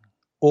think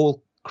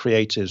all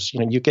creatives,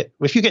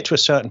 if you get to a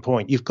certain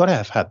point, you've got to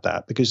have had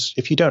that, because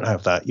if you don't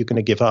have that, you're going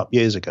to give up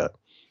years ago.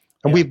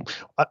 And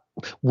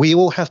we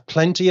all have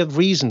plenty of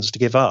reasons to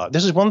give up.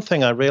 This is one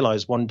thing I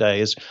realized one day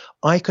is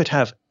I could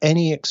have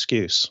any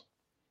excuse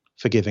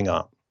for giving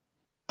up,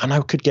 and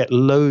I could get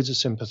loads of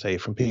sympathy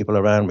from people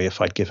around me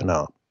if I'd given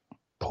up.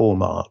 Poor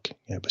Mark,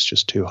 it was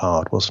just too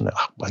hard, wasn't it?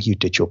 Oh, well, you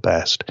did your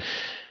best.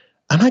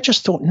 And I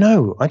just thought,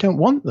 no, I don't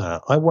want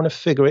that. I want to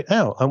figure it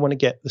out. I want to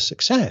get the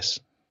success.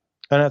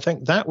 And I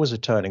think that was a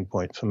turning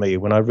point for me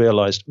when I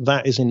realized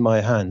that is in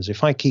my hands.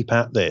 If I keep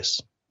at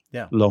this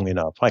long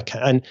enough, I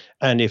can.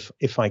 And if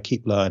I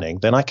keep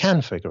learning, then I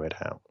can figure it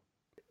out.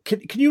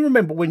 Can you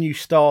remember when you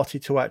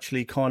started to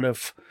actually kind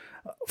of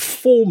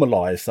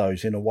formalize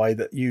those in a way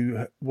that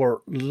you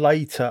were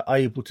later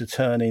able to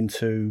turn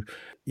into,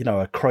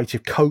 a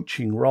creative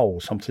coaching role,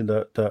 something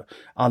that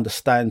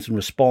understands and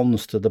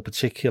responds to the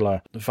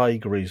particular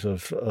vagaries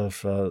of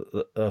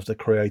the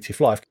creative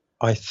life?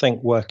 I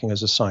think working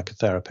as a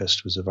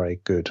psychotherapist was a very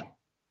good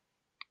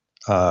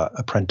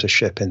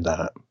apprenticeship in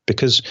that,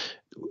 because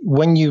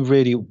when you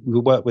really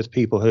work with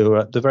people who are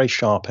at the very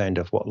sharp end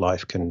of what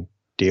life can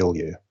deal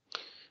you,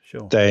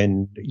 sure,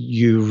 then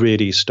you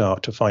really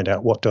start to find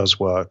out what does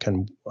work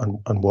and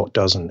what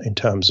doesn't, in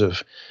terms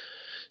of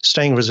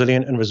staying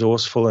resilient and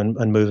resourceful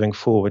and moving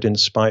forward in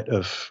spite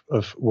of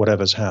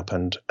whatever's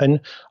happened. And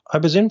I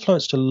was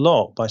influenced a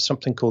lot by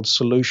something called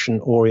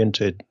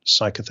solution-oriented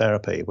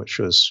psychotherapy, which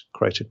was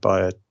created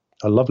by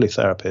a lovely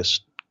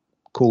therapist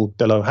called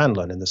Bill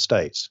O'Hanlon in the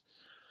States.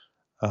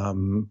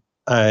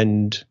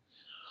 And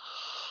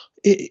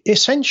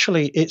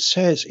essentially, it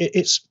says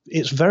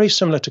it's very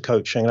similar to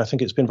coaching, and I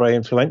think it's been very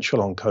influential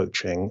on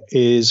coaching,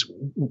 is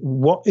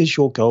what is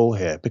your goal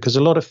here? Because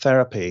a lot of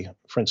therapy,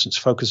 for instance,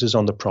 focuses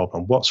on the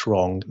problem. What's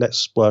wrong?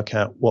 Let's work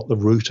out what the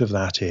root of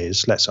that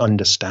is. Let's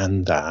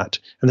understand that.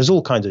 And there's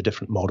all kinds of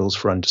different models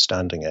for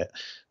understanding it.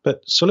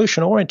 But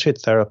solution-oriented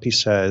therapy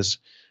says,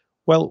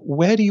 well,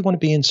 where do you want to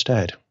be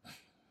instead?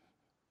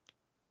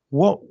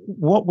 What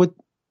would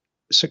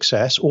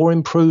success or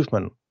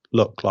improvement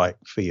look like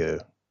for you?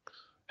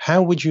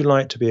 How would you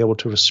like to be able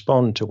to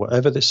respond to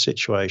whatever this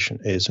situation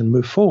is and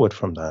move forward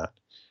from that?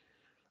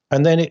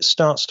 And then it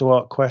starts to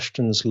ask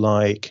questions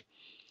like,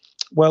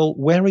 well,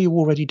 where are you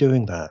already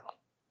doing that?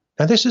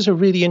 Now, this is a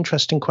really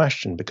interesting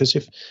question, because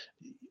if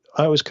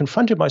I was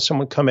confronted by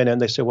someone come in and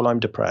they say, well, I'm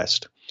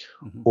depressed,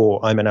 or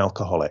I'm an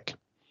alcoholic,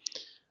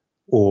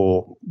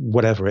 or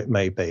whatever it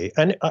may be,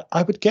 and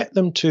I would get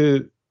them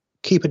to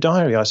keep a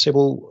diary. I say,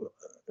 well,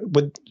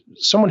 with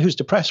someone who's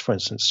depressed, for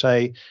instance,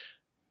 say,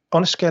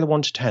 on a scale of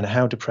 1 to 10,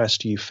 how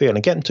depressed do you feel?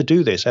 And get them to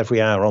do this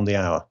every hour on the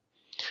hour.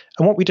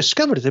 And what we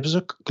discovered is there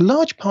was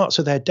large parts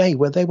of their day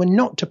where they were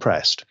not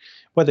depressed,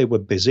 where they were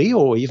busy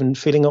or even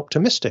feeling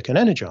optimistic and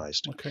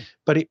energized. Okay.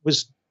 But it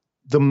was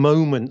the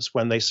moments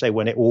when they say,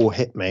 when it all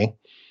hit me,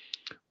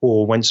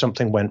 or when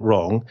something went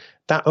wrong,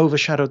 that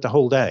overshadowed the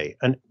whole day.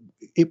 And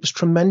it was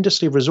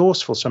tremendously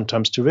resourceful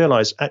sometimes to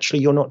realize actually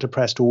you're not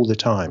depressed all the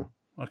time.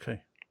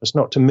 Okay. It's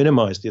not to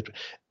minimize the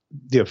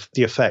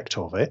effect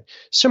of it.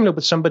 Similar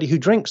with somebody who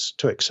drinks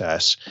to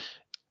excess,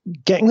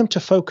 getting them to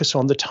focus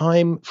on the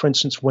time, for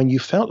instance, when you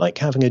felt like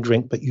having a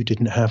drink but you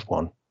didn't have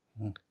one.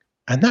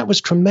 And that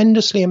was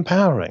tremendously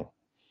empowering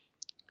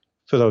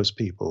for those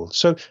people.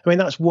 So, I mean,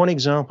 that's one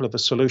example of a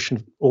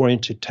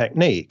solution-oriented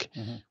technique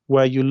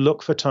where you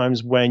look for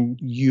times when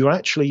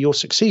you're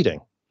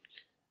succeeding.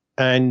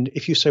 And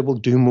if you say, well,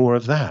 do more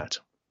of that.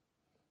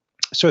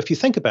 So if you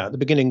think about the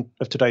beginning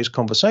of today's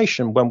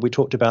conversation, when we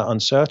talked about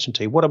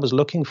uncertainty, what I was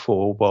looking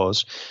for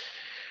was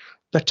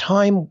the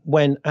time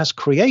when, as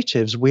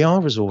creatives, we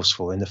are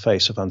resourceful in the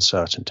face of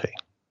uncertainty.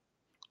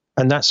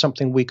 And that's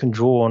something we can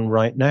draw on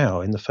right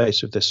now in the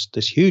face of this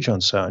huge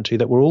uncertainty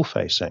that we're all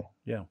facing.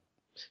 Yeah.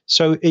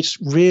 So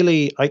it's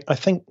really, I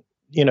think,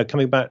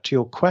 coming back to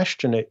your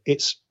question,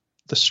 it's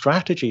the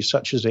strategy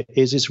such as it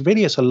is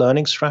really as a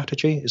learning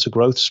strategy, it's a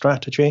growth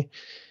strategy.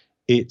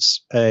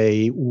 It's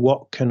a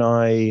what can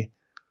I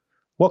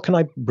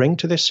bring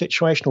to this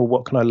situation, or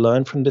what can I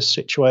learn from this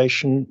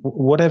situation,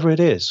 whatever it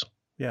is.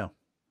 Yeah.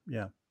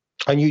 Yeah.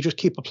 And you just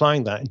keep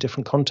applying that in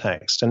different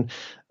contexts. And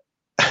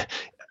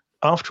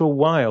after a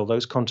while,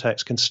 those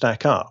contexts can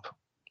stack up.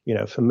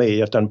 For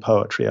me, I've done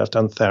poetry, I've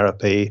done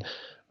therapy,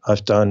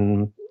 I've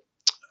done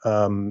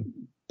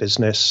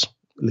business,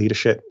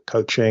 leadership,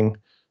 coaching.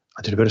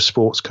 I did a bit of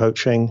sports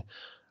coaching.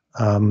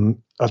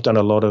 I've done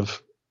a lot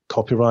of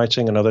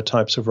copywriting and other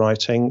types of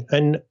writing.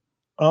 And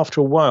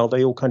after a while,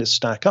 they all kind of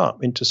stack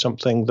up into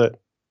something that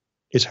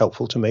is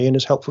helpful to me and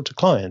is helpful to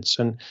clients.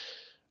 And,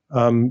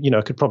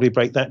 I could probably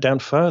break that down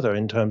further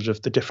in terms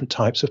of the different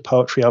types of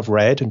poetry I've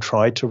read and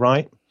tried to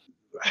write,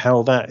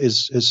 how that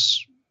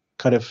is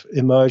kind of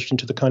emerged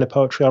into the kind of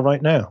poetry I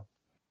write now.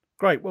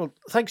 Great. Well,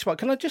 thanks, Mark.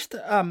 Can I just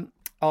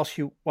ask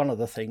you one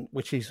other thing,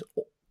 which is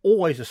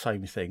always the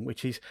same thing,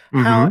 which is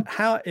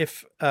how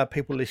if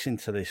people listening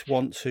to this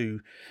want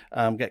to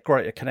get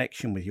greater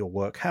connection with your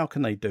work, how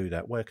can they do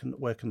that? Where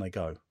can they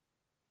go?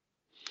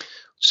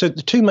 So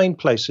the two main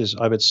places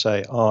I would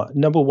say are,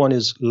 number one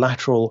is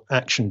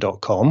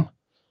lateralaction.com,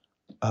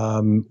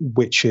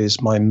 which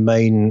is my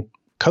main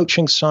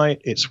coaching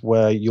site. It's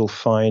where you'll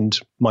find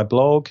my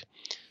blog,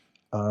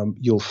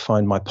 you'll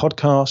find my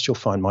podcast, you'll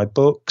find my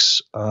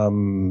books.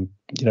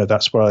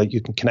 That's where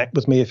you can connect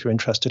with me if you're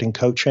interested in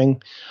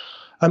coaching.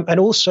 And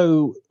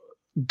also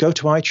go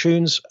to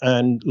iTunes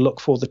and look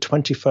for the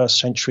 21st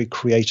Century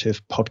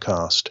Creative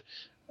Podcast.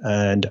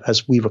 And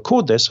as we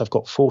record this, I've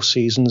got 4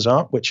 seasons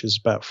up, which is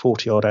about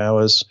 40 odd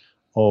hours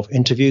of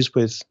interviews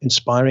with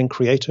inspiring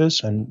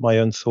creators and my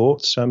own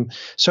thoughts.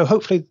 So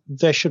hopefully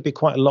there should be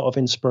quite a lot of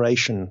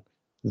inspiration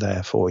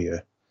there for you.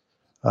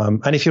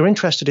 And if you're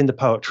interested in the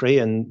poetry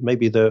and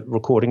maybe the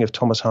recording of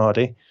Thomas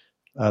Hardy,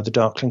 The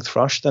Darkling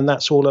Thrush, then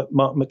that's all at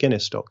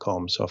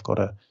markmcguinness.com. So I've got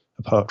a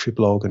poetry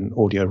blog and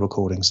audio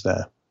recordings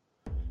there.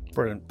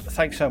 Brilliant.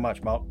 Thanks so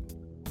much, Mark.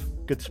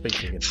 Good to speak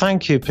to you again.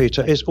 Thank you,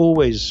 Peter. It's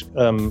always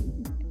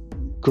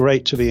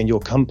great to be in your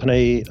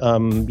company.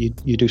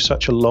 You do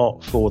such a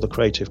lot for the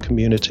creative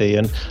community,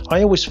 and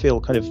I always feel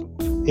kind of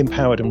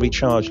empowered and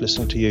recharged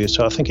listening to you.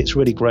 So I think it's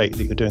really great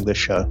that you're doing this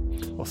show.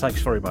 Well,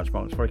 thanks very much,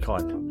 Mark. It's very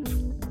kind.